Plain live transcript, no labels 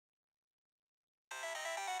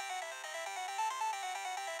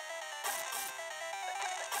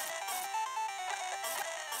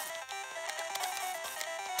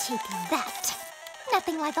Take that.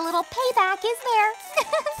 Nothing like a little payback, is there?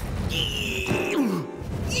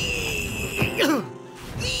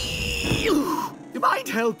 You mind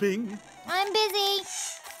helping? I'm busy.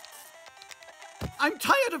 I'm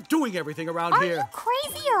tired of doing everything around here. Are you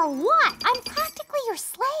crazy or what? I'm practically your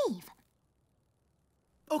slave.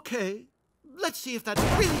 Okay, let's see if that's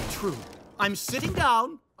really true. I'm sitting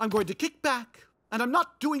down, I'm going to kick back, and I'm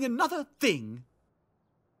not doing another thing.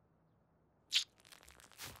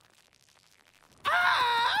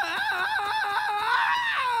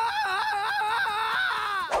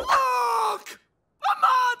 Look! A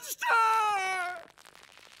monster!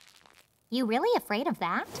 You really afraid of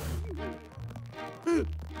that?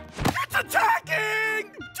 It's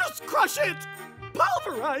attacking! Just crush it!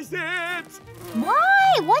 Pulverize it!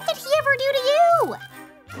 Why? What did he ever do to you?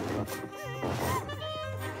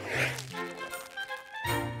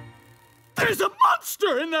 There's a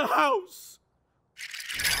monster in the house!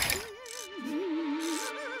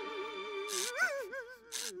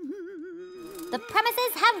 The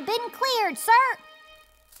premises have been cleared, sir.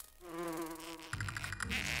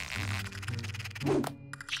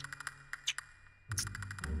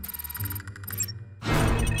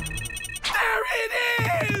 There it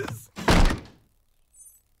is!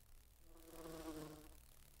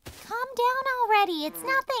 Calm down already. It's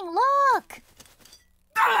nothing. Look.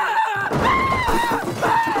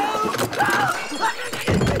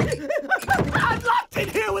 I'm locked in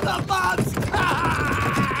here with a monster!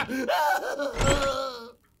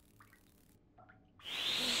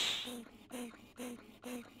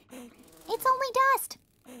 It's only dust.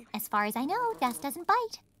 As far as I know, dust doesn't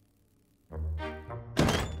bite.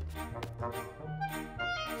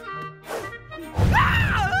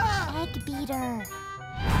 Egg beater.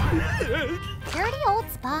 Dirty old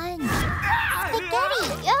sponge. Spaghetti.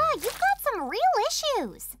 You've got some real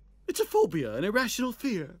issues. It's a phobia, an irrational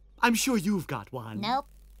fear. I'm sure you've got one. Nope.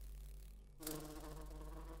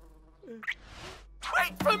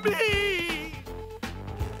 Wait for me!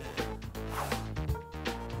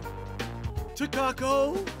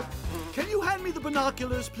 Takako, can you hand me the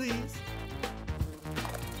binoculars, please?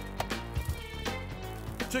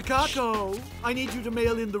 Takako, I need you to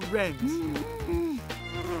mail in the rent.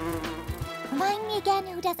 Remind me again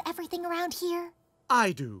who does everything around here?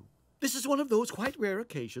 I do. This is one of those quite rare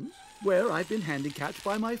occasions where I've been handicapped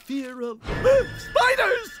by my fear of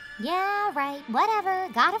spiders! Yeah, right. Whatever.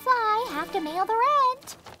 Gotta fly. Have to mail the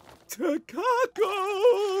rent. Takako!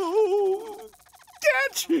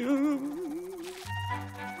 Get him!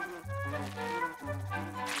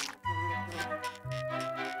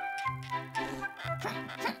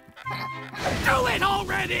 Do it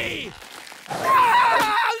already!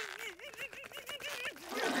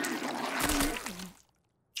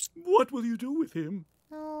 What will you do with him?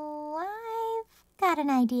 Oh, I've got an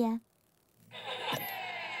idea.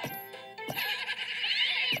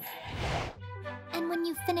 And when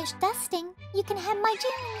you finish dusting, you can hem my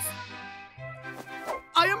jeans.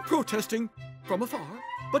 I am protesting from afar,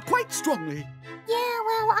 but quite strongly. Yeah,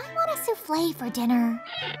 well, I want a souffle for dinner.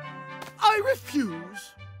 I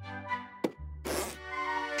refuse.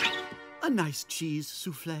 A nice cheese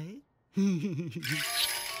souffle.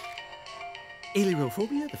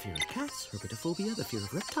 Ailerophobia, the fear of cats. Herpetophobia, the fear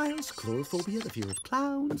of reptiles. Chlorophobia, the fear of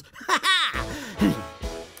clowns.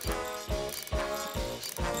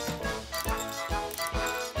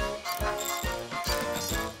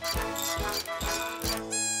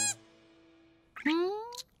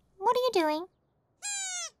 What are you doing?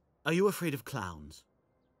 Are you afraid of clowns?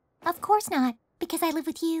 Of course not, because I live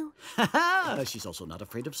with you. Ha ha! She's also not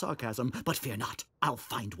afraid of sarcasm, but fear not, I'll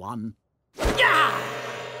find one. Yeah!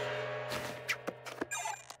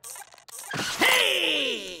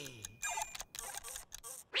 Hey!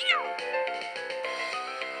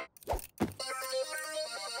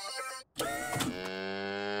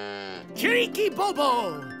 Kiriki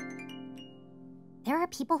Bobo! There are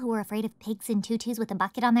people who are afraid of pigs in tutus with a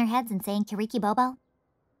bucket on their heads and saying Kiriki Bobo?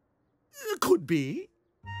 Could be.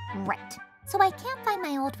 Right. So I can't find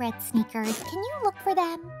my old red sneakers. Can you look for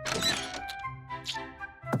them?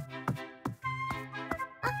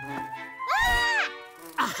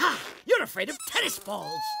 Aha! You're afraid of tennis balls!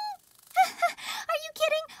 Are you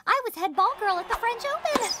kidding? I was head ball girl at the French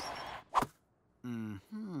Open.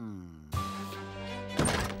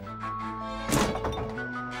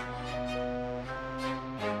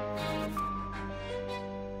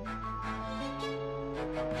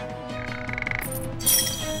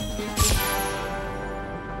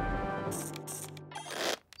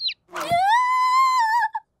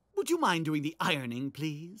 Would you mind doing the ironing,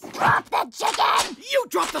 please? Drop the chicken! You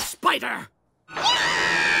dropped the spider!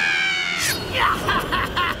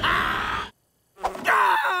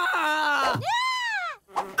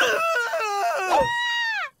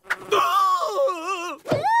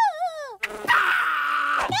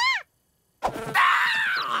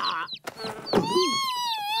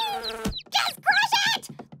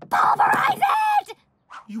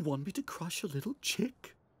 such a little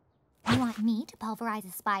chick. You want me to pulverize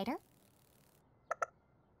a spider?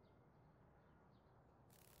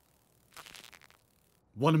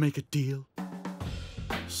 Want to make a deal?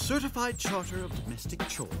 Certified Charter of Domestic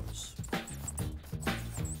Chores.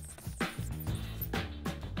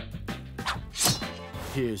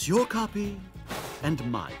 Here's your copy and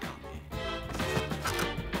my copy.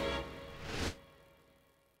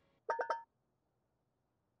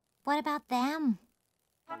 What about them?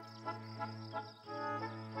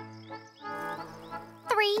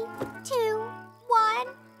 3, 2, 1,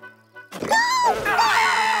 go!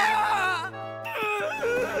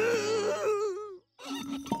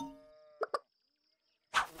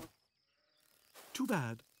 Too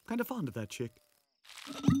bad. Kind of fond of that chick.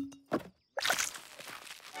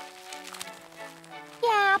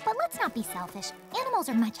 Yeah, but let's not be selfish. Animals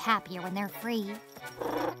are much happier when they're free.